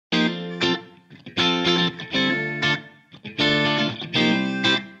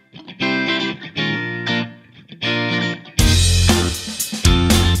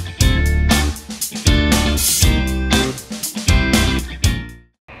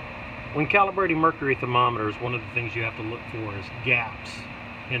When calibrating mercury thermometers, one of the things you have to look for is gaps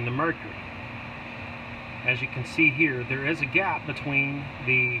in the mercury. As you can see here, there is a gap between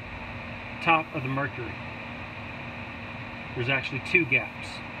the top of the mercury. There's actually two gaps.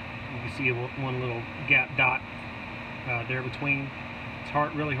 You can see one little gap dot there between.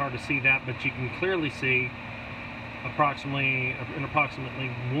 It's really hard to see that, but you can clearly see an approximately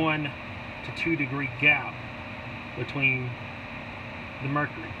 1 to 2 degree gap between the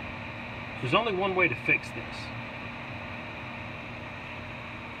mercury. There's only one way to fix this.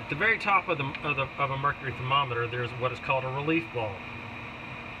 At the very top of a mercury thermometer, there's what is called a relief bulb.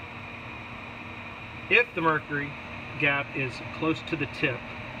 If the mercury gap is close to the tip,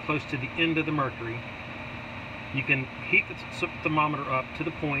 close to the end of the mercury, you can heat the thermometer up to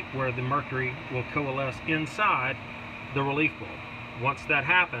the point where the mercury will coalesce inside the relief bulb. Once that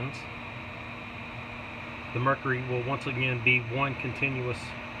happens, the mercury will once again be one continuous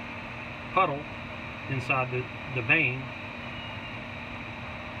puddle inside the vane,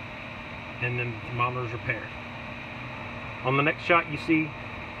 and then the thermometer is repaired. On the next shot you see,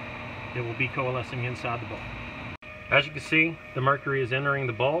 it will be coalescing inside the bulb. As you can see, the mercury is entering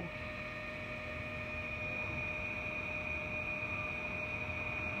the bulb.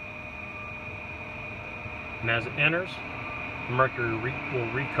 And as it enters, the mercury will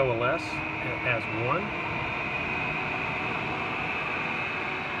recoalesce as one.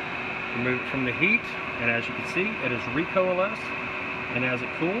 Remove it from the heat, and as you can see, it is recoalesced, and as it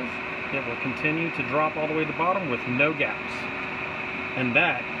cools, it will continue to drop all the way to the bottom with no gaps. And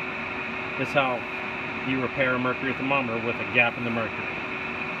that is how you repair a mercury thermometer with a gap in the mercury.